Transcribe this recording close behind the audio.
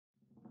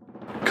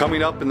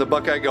Coming up in the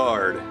Buckeye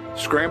Guard,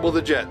 scramble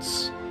the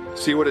jets,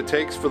 see what it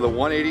takes for the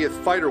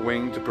 180th Fighter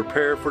Wing to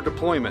prepare for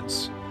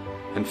deployments.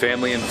 And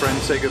family and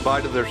friends say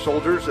goodbye to their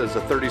soldiers as the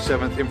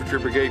 37th Infantry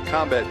Brigade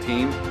Combat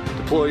Team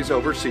deploys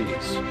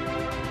overseas.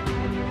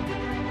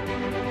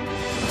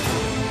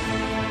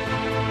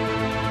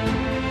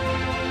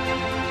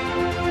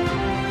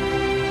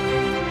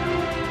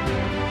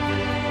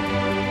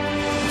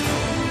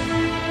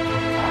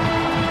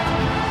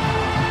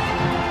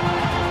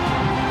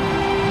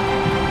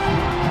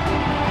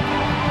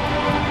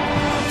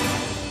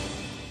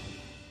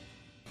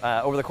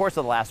 Over the course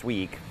of the last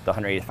week, the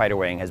 180th Fighter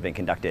Wing has been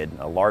conducted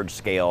a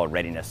large-scale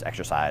readiness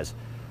exercise,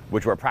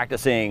 which we're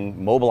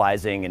practicing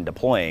mobilizing and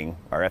deploying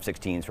our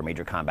F-16s for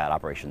major combat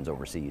operations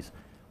overseas.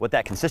 What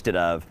that consisted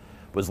of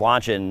was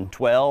launching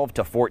 12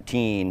 to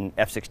 14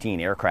 F-16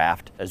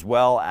 aircraft, as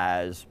well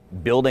as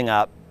building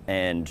up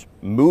and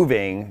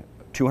moving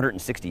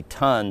 260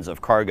 tons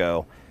of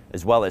cargo,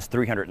 as well as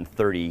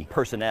 330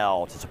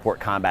 personnel to support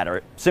combat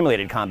or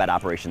simulated combat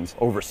operations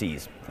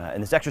overseas.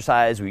 In this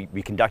exercise, we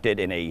conducted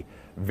in a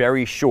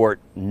very short,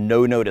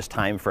 no-notice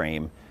time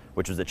frame,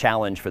 which was a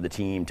challenge for the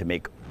team to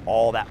make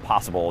all that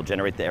possible,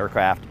 generate the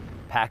aircraft,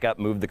 pack up,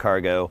 move the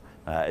cargo,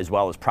 as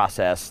well as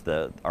process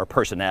our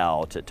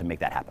personnel to make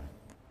that happen.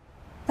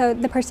 So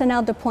the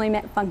personnel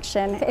deployment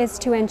function is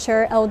to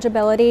ensure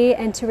eligibility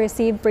and to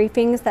receive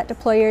briefings that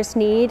deployers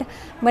need.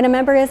 When a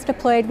member is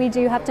deployed, we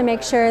do have to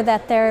make sure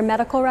that their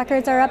medical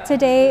records are up to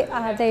date.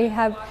 They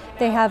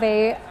have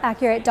a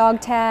accurate dog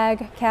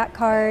tag, cat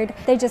card.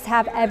 They just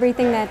have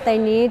everything that they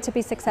need to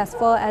be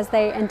successful as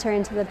they enter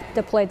into the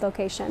deployed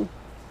location.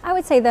 I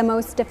would say the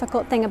most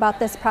difficult thing about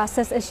this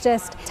process is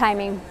just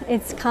timing.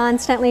 It's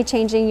constantly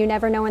changing. You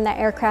never know when that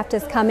aircraft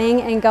is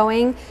coming and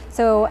going.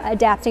 So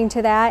adapting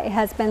to that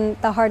has been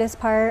the hardest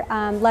part,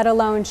 let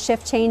alone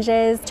shift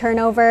changes,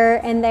 turnover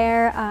in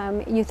there.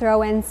 You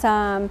throw in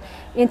some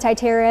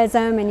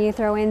anti-terrorism and you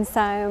throw in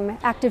some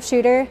active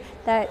shooter.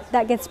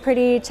 That gets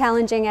pretty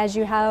challenging as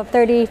you have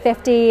 30,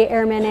 50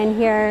 airmen in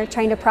here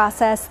trying to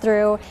process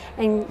through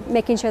and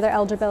making sure their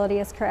eligibility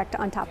is correct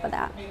on top of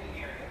that.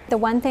 The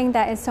one thing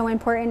that is so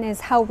important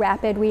is how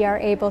rapid we are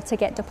able to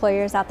get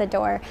deployers out the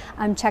door,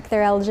 check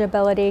their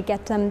eligibility,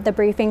 get them the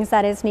briefings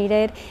that is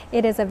needed.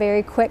 It is a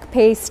very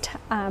quick-paced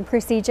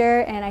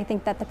procedure, and I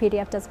think that the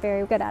PDF does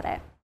very good at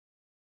it.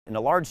 In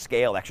a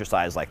large-scale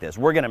exercise like this,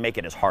 we're going to make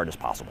it as hard as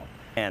possible.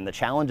 And the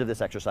challenge of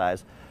this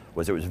exercise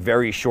was it was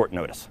very short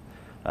notice.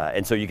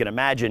 And so you can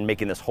imagine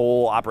making this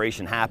whole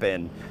operation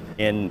happen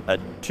in a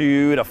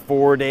 2 to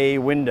 4 day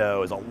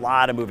window is a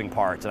lot of moving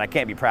parts, and I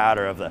can't be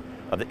prouder of the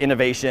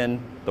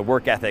innovation, the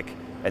work ethic,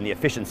 and the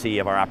efficiency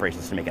of our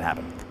operations to make it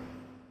happen.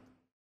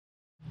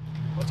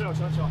 One more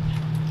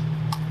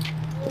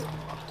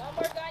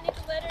guy needs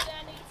a litter,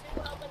 then needs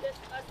to help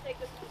us take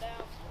this one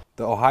down.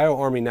 The Ohio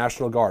Army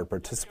National Guard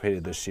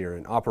participated this year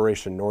in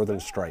Operation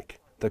Northern Strike,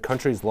 the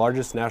country's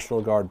largest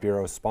National Guard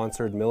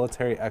Bureau-sponsored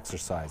military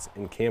exercise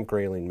in Camp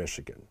Grayling,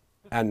 Michigan.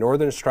 At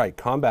Northern Strike,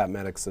 combat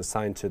medics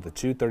assigned to the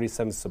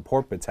 237th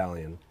Support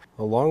Battalion,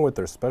 along with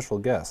their special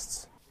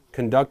guests,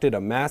 conducted a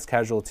mass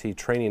casualty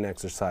training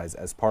exercise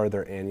as part of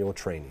their annual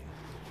training.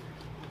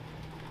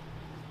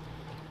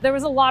 There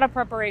was a lot of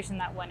preparation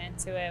that went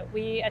into it.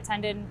 We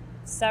attended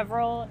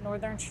several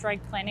Northern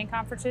Strike planning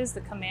conferences, the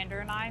commander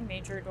and I,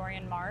 Major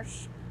Dorian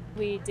Marsh.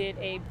 We did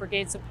a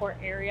brigade support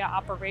area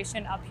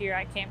operation up here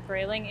at Camp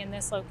Grayling in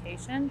this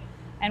location,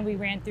 and we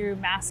ran through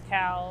mass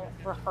cal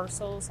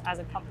rehearsals as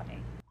a company.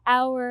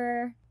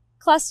 Our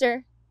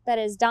cluster that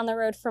is down the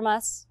road from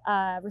us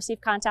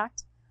received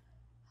contact.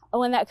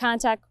 When that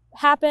contact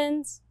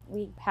happened,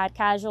 we had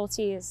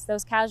casualties.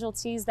 Those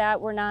casualties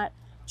that were not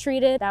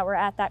treated, that were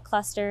at that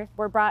cluster,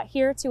 were brought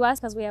here to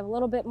us because we have a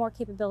little bit more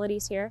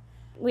capabilities here.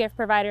 We have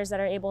providers that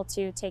are able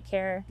to take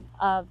care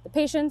of the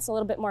patients a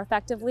little bit more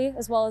effectively,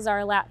 as well as our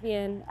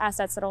Latvian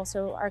assets that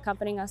also are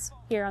accompanying us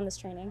here on this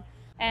training.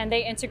 And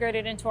they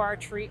integrated into our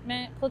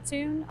treatment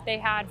platoon. They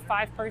had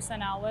 5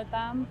 personnel with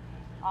them.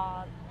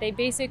 They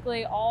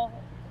basically all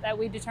that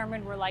we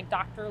determined were like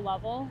doctor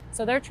level.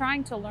 So they're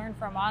trying to learn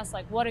from us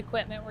like what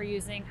equipment we're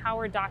using, how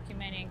we're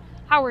documenting,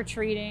 how we're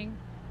treating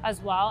as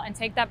well, and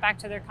take that back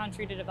to their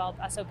country to develop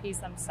SOPs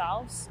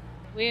themselves.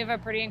 We have a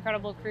pretty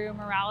incredible crew.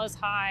 Morale is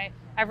high.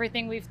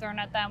 Everything we've thrown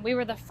at them. We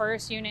were the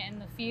first unit in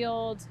the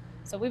field.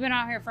 So we've been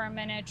out here for a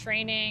minute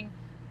training,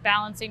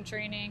 balancing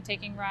training,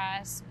 taking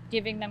rests,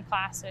 giving them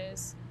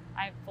classes.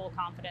 I have full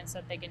confidence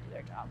that they can do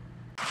their job.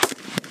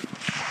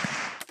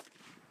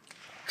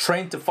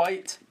 Train to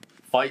fight,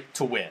 fight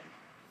to win.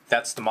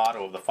 That's the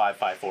motto of the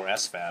 554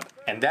 SFAB,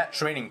 and that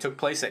training took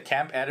place at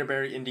Camp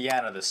Atterbury,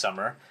 Indiana this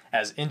summer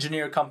as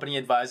Engineer Company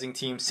Advising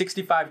Team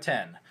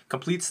 6510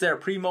 completes their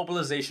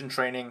pre-mobilization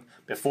training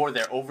before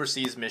their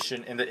overseas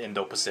mission in the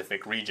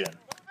Indo-Pacific region.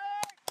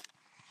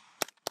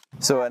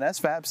 So an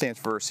SFAB stands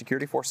for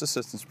Security Force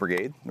Assistance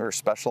Brigade. They're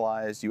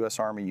specialized U.S.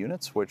 Army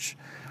units which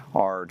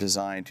are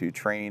designed to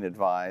train,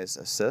 advise,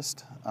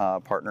 assist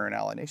partner and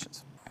ally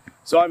nations.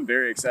 So I'm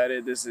very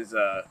excited. This is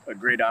a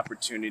great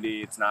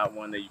opportunity. It's not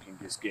one that you can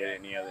just get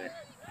any other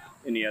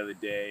any other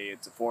day.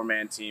 It's a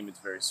four-man team. It's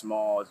very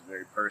small. It's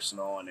very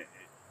personal, and it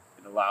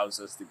allows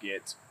us to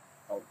get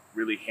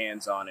really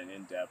hands-on and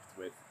in-depth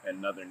with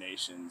another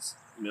nation's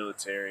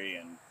military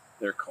and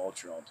their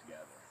culture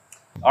altogether.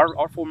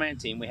 Our four-man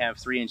team, we have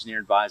 3 engineer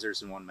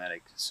advisors and 1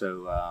 medic.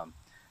 So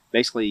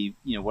basically,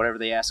 whatever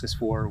they ask us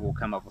for, we'll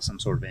come up with some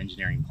sort of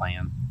engineering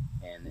plan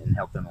and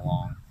help them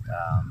along.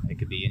 It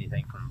could be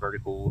anything from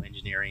vertical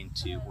engineering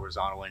to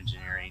horizontal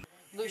engineering.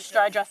 Loose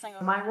dry dressing.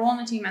 My role in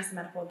the team as the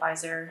medical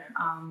advisor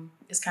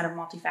is kind of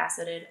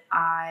multifaceted.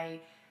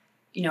 I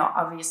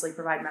obviously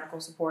provide medical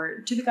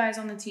support to the guys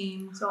on the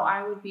team. So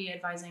I would be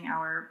advising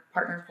our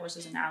partner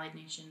forces and allied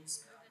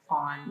nations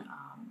on,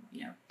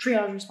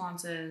 triage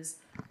responses,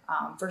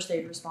 first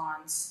aid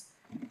response,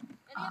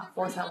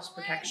 fourth health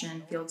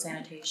protection, field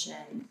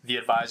sanitation. The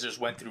advisors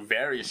went through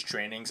various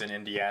trainings in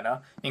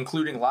Indiana,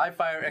 including live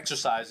fire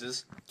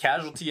exercises,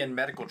 casualty and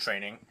medical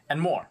training, and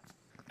more.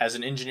 As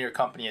an engineer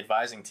company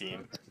advising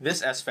team,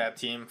 this SFAB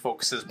team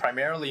focuses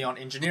primarily on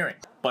engineering.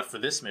 But for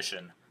this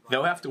mission,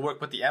 they'll have to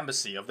work with the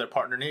embassy of their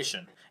partner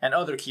nation and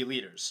other key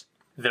leaders.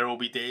 There will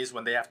be days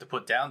when they have to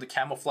put down the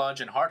camouflage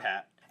and hard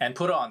hat and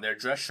put on their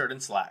dress shirt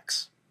and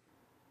slacks.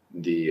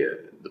 The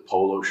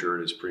polo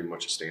shirt is pretty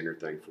much a standard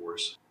thing for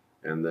us.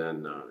 And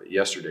then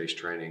yesterday's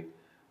training,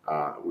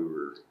 we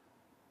were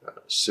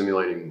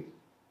simulating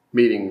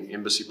meeting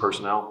embassy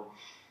personnel.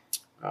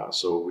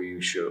 So we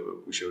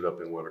showed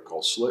up in what are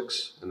called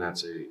slicks, and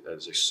that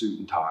is a suit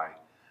and tie.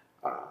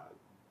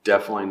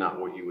 Definitely not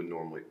what you would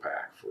normally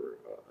pack for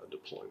a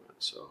deployment.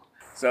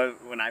 So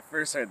when I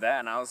first heard that,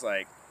 and I was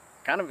like,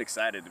 kind of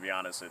excited, to be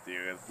honest with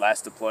you.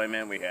 Last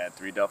deployment, we had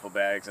 3 duffel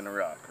bags and a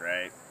ruck,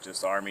 right?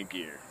 Just Army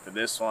gear. For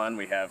this one,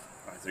 we have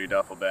our 3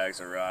 duffel bags,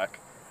 a ruck.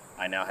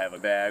 I now have a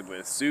bag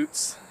with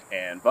suits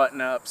and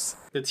button-ups.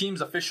 The team's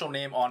official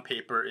name on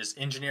paper is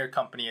Engineer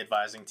Company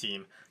Advising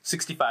Team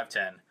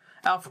 6510,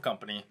 Alpha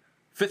Company,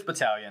 5th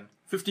Battalion,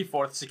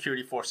 54th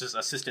Security Forces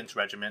Assistance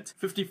Regiment,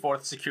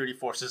 54th Security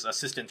Forces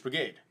Assistance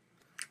Brigade.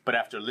 But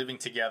after living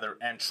together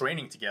and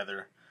training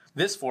together,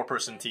 this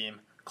 4-person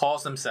team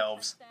calls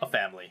themselves a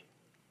family.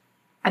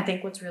 I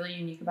think what's really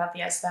unique about the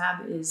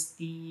SFAB is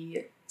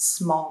the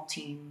small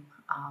team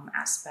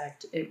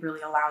aspect. It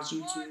really allows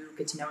you to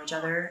get to know each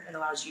other. It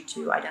allows you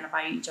to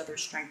identify each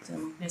other's strengths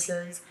and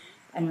weaknesses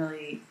and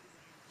really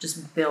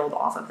just build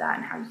off of that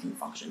and how you can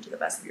function to the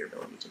best of your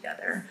ability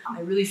together.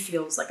 It really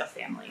feels like a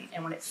family.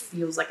 And when it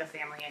feels like a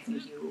family, I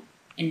think you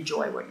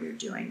enjoy what you're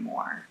doing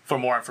more. For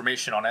more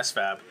information on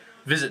SFAB,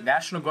 visit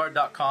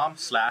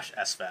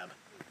nationalguard.com/SFAB.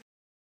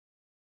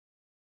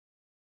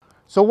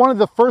 So one of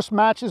the first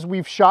matches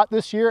we've shot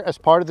this year as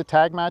part of the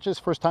tag matches,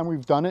 first time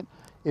we've done it,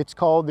 it's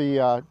called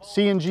the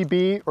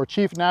CNGB or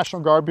Chief National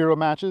Guard Bureau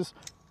matches.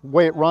 The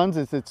way it runs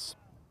is it's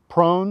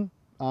prone,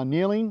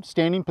 kneeling,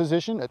 standing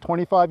position at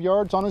 25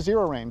 yards on a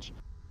 0 range.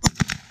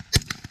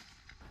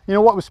 You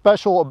know what was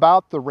special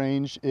about the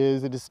range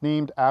is it is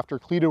named after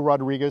Cleto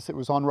Rodriguez. It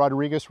was on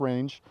Rodriguez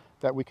Range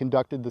that we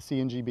conducted the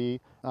CNGB.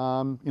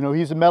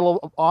 He's a Medal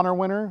of Honor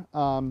winner.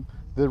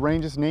 The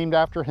range is named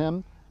after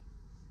him.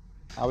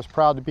 I was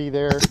proud to be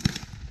there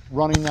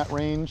running that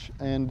range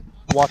and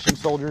watching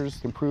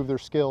soldiers improve their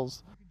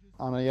skills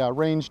on a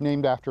range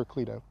named after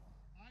Cleto.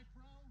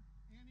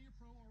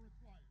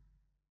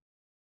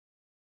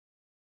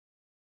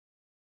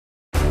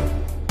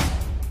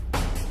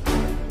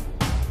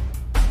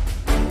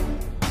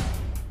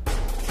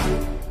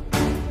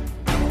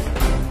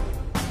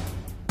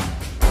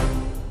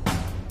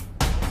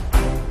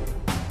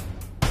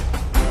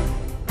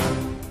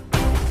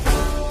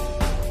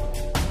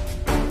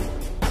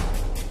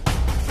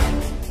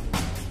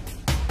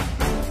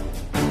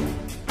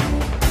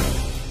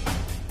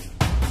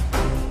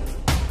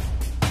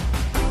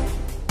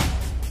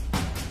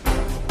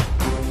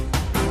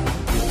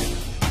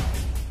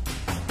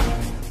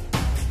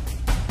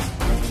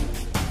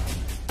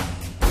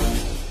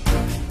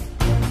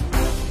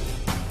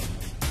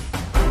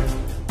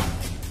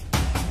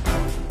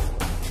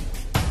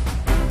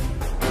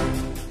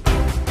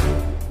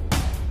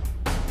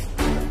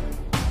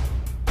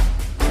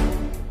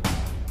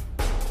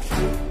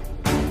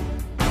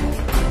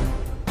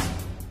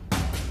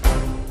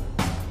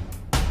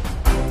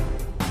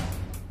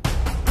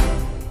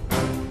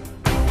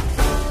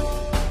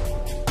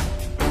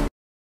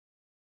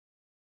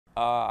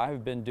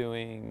 I've been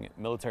doing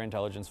military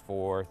intelligence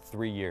for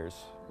 3 years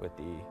with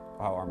the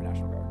Ohio Army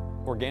National Guard.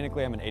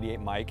 Organically, I'm an 88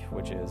 Mike,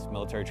 which is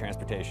military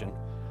transportation,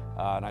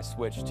 and I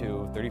switched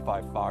to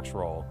 35 Fox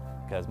role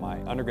because my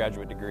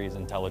undergraduate degree is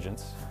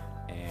intelligence,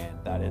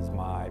 and that is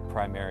my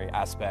primary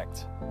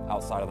aspect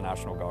outside of the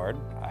National Guard.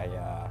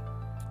 I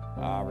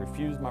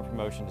refused my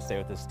promotion to stay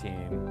with this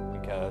team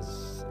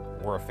because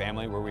we're a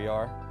family where we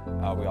are.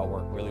 We all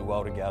work really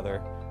well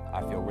together.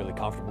 I feel really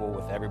comfortable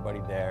with everybody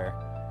there.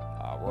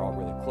 We're all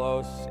really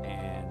close,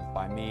 and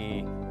by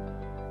me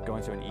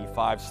going to an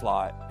E5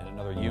 slot in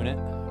another unit,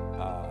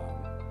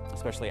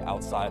 especially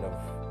outside of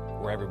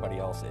where everybody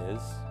else is,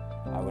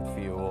 I would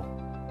feel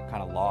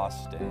kind of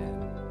lost,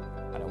 and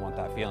I don't want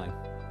that feeling.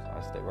 So I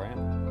want to stay where I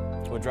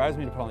am. What drives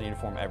me to put on the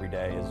uniform every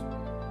day is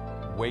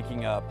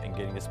waking up and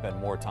getting to spend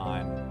more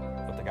time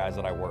with the guys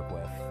that I work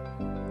with.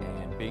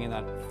 And being in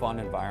that fun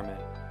environment,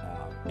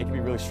 it can be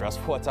really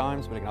stressful at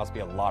times, but it can also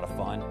be a lot of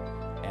fun.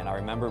 And I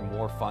remember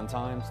more fun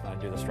times than I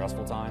do the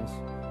stressful times.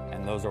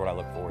 And those are what I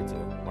look forward to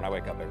when I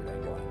wake up every day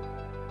and go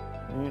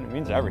in. It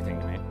means everything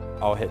to me.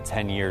 I'll hit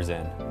 10 years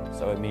in,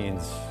 so it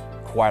means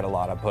quite a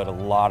lot. I put a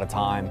lot of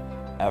time,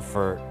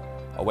 effort,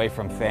 away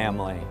from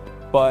family,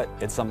 but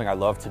it's something I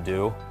love to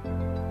do.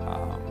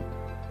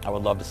 I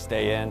would love to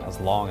stay in as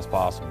long as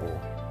possible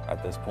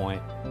at this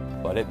point,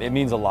 but it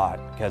means a lot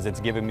because it's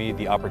given me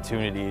the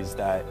opportunities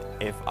that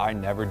if I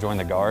never joined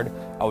the Guard,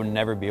 I would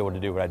never be able to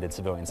do what I did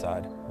civilian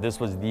side. This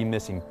was the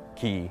missing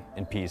key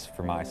and piece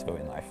for my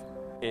civilian life.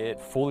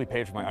 It fully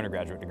paid for my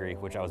undergraduate degree,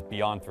 which I was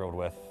beyond thrilled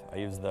with. I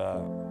used the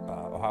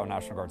Ohio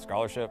National Guard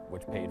scholarship,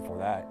 which paid for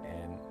that,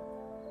 and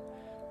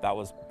that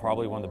was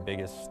probably one of the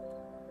biggest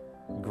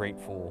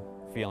grateful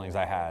feelings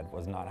I had,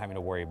 was not having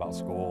to worry about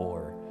school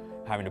or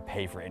having to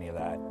pay for any of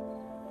that.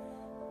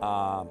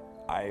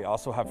 I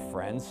also have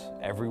friends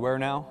everywhere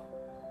now.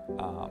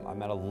 I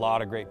met a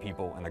lot of great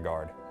people in the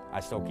Guard. I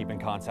still keep in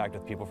contact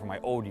with people from my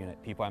old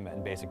unit, people I met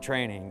in basic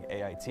training,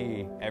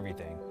 AIT,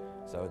 everything.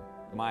 So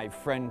my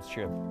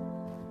friendship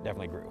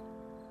definitely grew.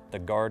 The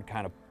Guard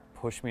kind of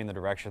pushed me in the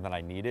direction that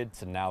I needed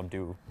to now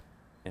do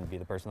and be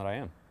the person that I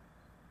am.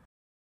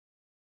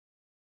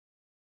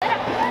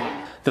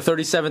 The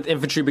 37th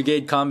Infantry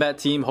Brigade Combat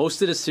Team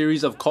hosted a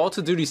series of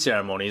call-to-duty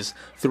ceremonies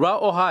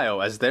throughout Ohio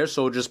as their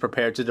soldiers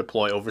prepared to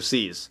deploy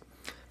overseas.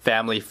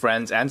 Family,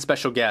 friends, and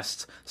special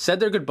guests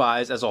said their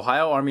goodbyes as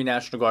Ohio Army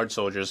National Guard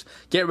soldiers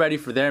get ready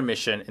for their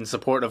mission in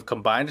support of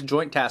Combined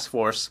Joint Task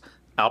Force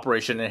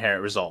Operation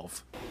Inherent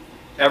Resolve.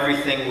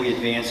 Everything we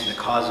advance in the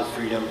cause of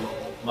freedom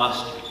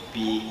must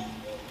be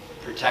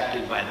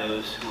protected by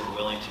those who are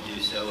willing to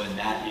do so, and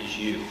that is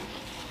you.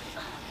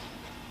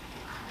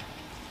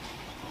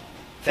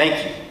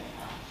 Thank you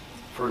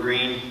for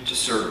agreeing to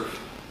serve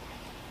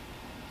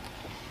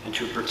and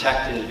to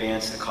protect and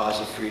advance the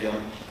cause of freedom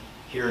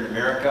here in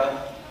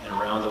America and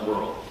around the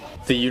world.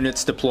 The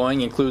units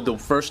deploying include the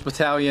 1st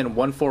Battalion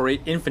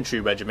 148 Infantry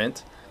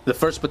Regiment, the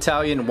 1st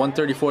Battalion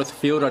 134th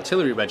Field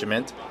Artillery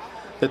Regiment,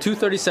 the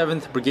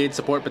 237th Brigade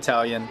Support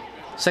Battalion,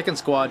 2nd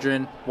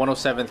Squadron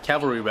 107th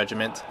Cavalry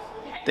Regiment,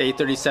 the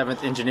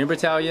 837th Engineer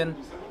Battalion,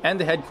 and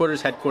the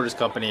Headquarters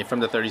Company from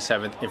the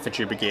 37th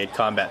Infantry Brigade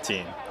Combat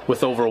Team.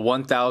 With over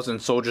 1,000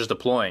 soldiers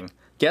deploying,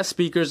 guest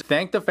speakers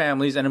thanked the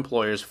families and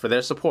employers for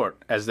their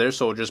support as their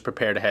soldiers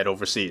prepare to head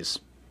overseas.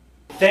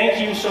 Thank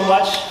you so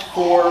much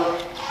for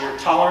your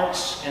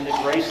tolerance and the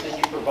grace that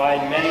you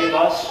provide many of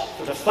us,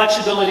 for the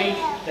flexibility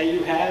that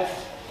you have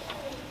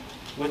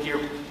with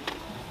your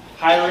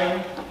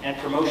hiring and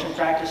promotion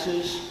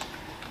practices.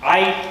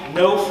 I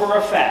know for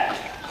a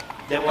fact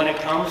that when it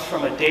comes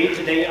from a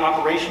day-to-day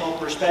operational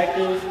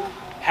perspective,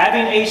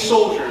 having a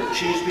soldier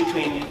choose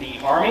between the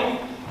Army,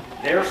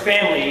 their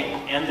family,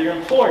 and their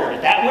employer,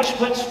 that which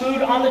puts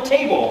food on the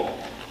table,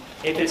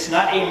 if it's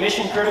not a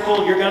mission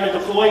critical, you're going to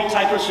deploy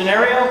type of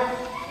scenario,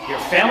 your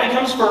family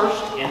comes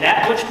first, and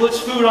that which puts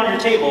food on your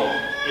table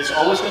is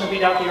always going to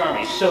beat out the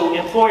Army. So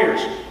employers,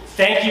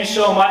 thank you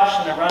so much,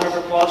 and a round of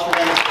applause for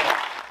them as well.